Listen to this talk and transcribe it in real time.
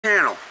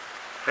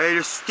Hey,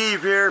 this is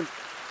Steve here.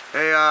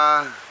 Hey,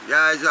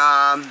 guys,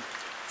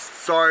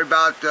 sorry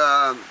about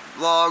the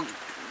vlog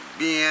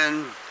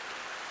being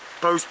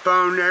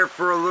postponed there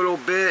for a little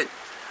bit.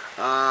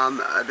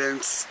 I've been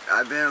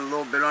a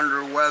little bit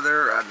under the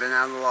weather. I've been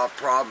having a lot of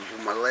problems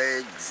with my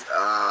legs.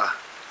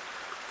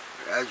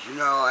 As you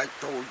know, I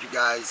told you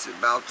guys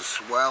about the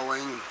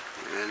swelling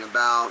and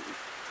about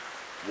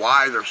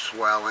why they're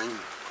swelling.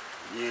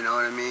 You know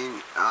what I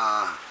mean?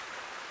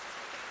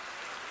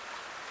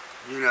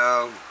 You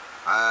know,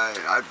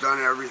 I've done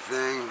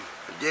everything,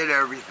 I did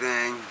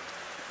everything,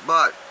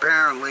 but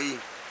apparently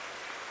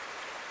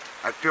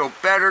I feel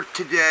better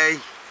today.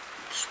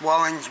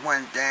 Swellings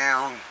went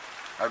down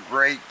a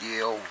great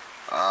deal,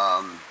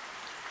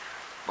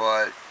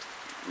 but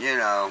you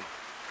know,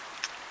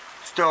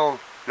 still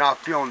not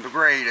feeling the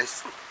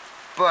greatest,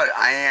 but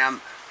I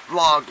am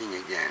vlogging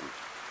again.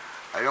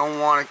 I don't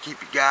want to keep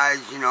you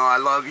guys, you know, I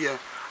love you.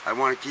 I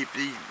want to keep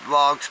these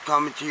vlogs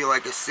coming to you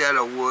like I said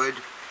I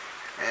would.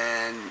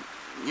 And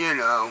you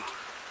know,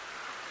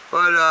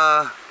 but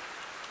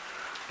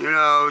you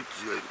know,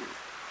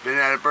 been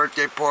at a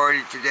birthday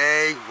party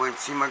today. Went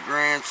to see my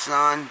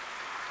grandson.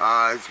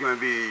 He's gonna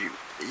be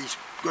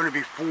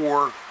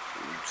 4.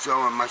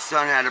 So my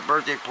son had a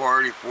birthday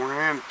party for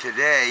him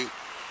today.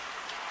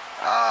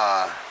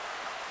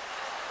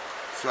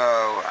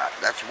 So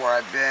that's where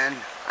I've been.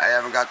 I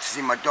haven't got to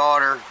see my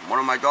daughter, one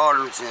of my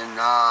daughters, in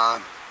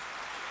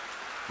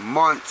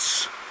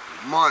months.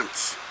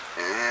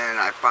 And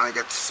I finally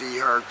got to see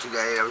her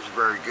today. That was a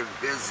very good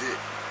visit.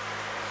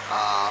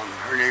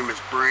 Her name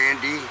is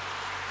Brandy.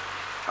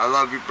 I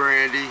love you,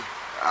 Brandy.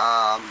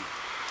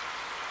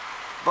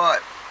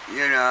 But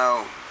you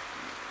know,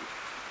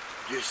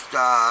 just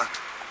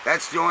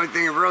that's the only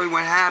thing that really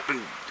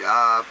happened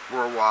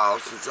for a while,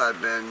 since I've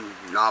been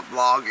not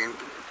vlogging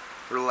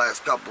for the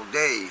last couple of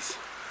days.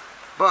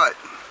 But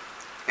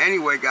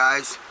anyway,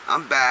 guys,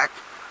 I'm back.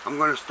 I'm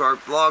gonna start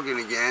vlogging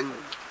again,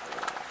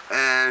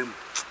 and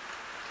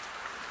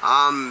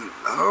I'm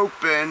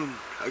hoping,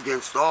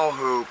 against all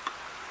hope,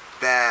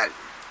 that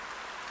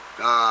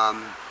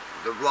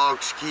the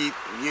vlogs keep,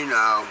 you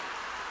know,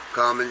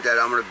 coming, that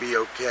I'm going to be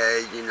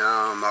okay, you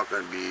know, I'm not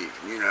going to be,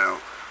 you know,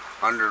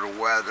 under the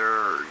weather,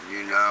 or,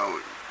 you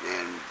know,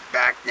 and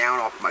back down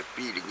off my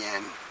feet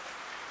again.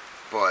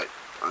 But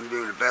I'm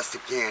doing the best I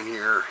can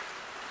here,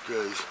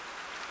 because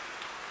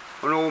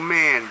I'm an old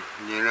man,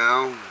 you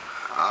know,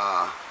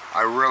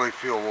 I really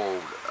feel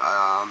old.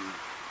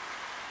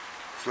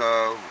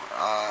 So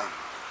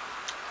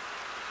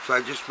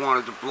I just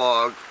wanted to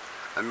vlog.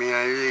 I mean,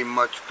 I didn't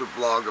much to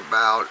vlog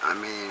about. I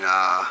mean,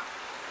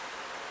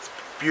 it's a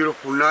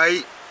beautiful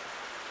night.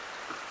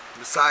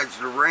 Besides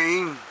the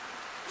rain,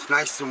 it's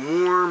nice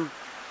and warm,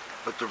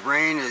 but the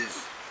rain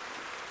is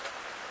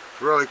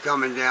really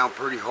coming down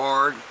pretty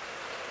hard.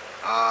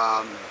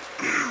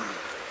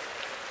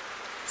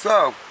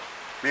 So,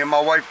 me and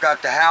my wife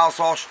got the house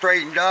all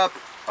straightened up.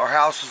 Our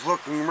house is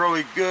looking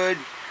really good.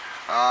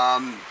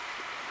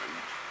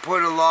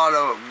 Put a lot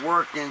of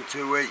work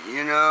into it,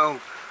 you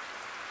know,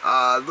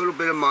 a little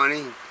bit of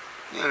money,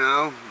 you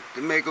know,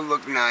 to make it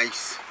look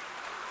nice.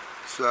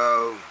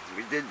 So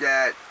we did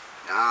that.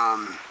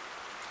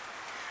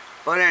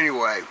 But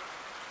anyway,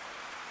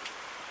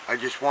 I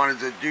just wanted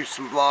to do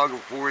some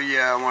vlogging for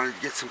you. I wanted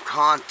to get some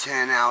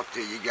content out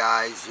to you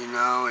guys, you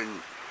know,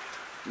 and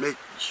make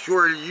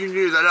sure that you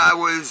knew that I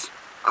was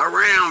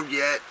around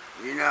yet,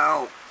 you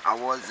know. I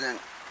wasn't,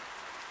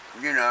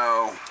 you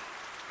know,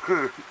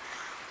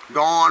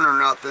 gone or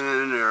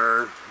nothing,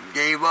 or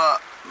gave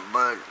up.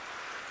 But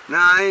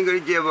nah, I ain't gonna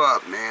give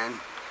up,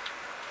 man,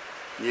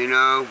 you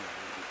know.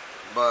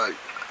 But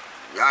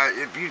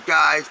if you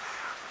guys,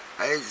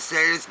 I hate to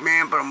say this,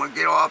 man, but I'm gonna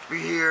get off of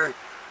here.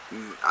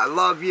 I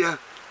love you.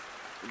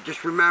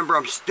 Just remember,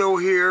 I'm still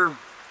here.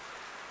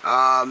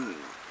 I'm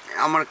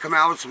gonna come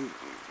out with some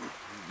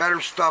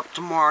better stuff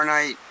tomorrow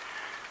night.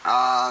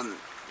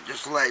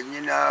 Just letting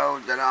you know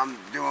that I'm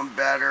doing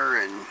better,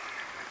 and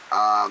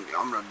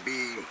I'm gonna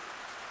be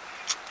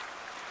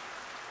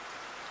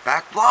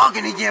back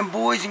vlogging again,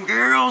 boys and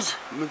girls.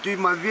 I'm gonna do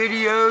my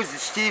videos at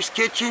Steve's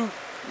Kitchen,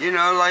 you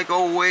know, like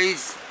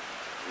always.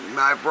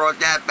 I brought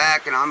that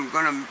back, and I'm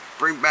gonna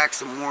bring back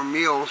some more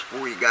meals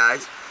for you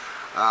guys.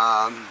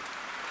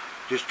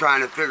 Just trying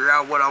to figure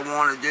out what I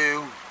want to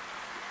do.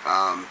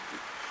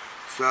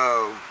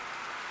 So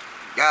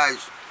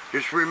guys,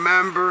 just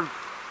remember,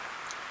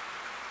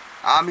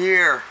 I'm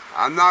here.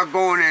 I'm not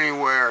going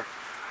anywhere.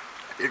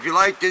 If you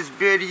like this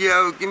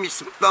video, give me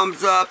some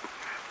thumbs up.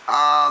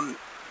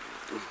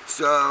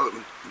 So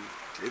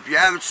if you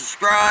haven't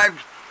subscribed,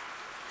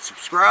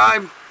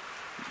 subscribe.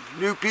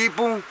 New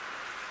people,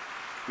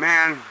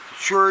 man,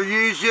 sure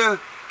use you.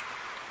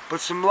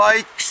 Put some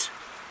likes,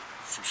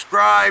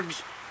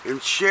 subscribes,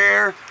 and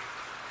share.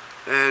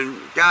 And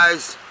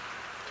guys,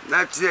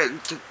 that's it.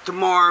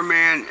 Tomorrow,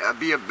 man, it'll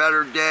be a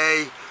better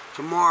day.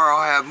 Tomorrow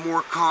I'll have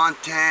more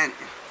content.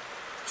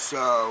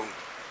 So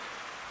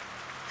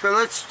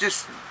let's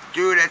just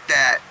do it at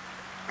that.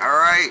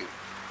 Alright?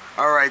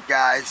 Alright,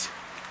 guys.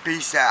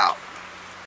 Peace out.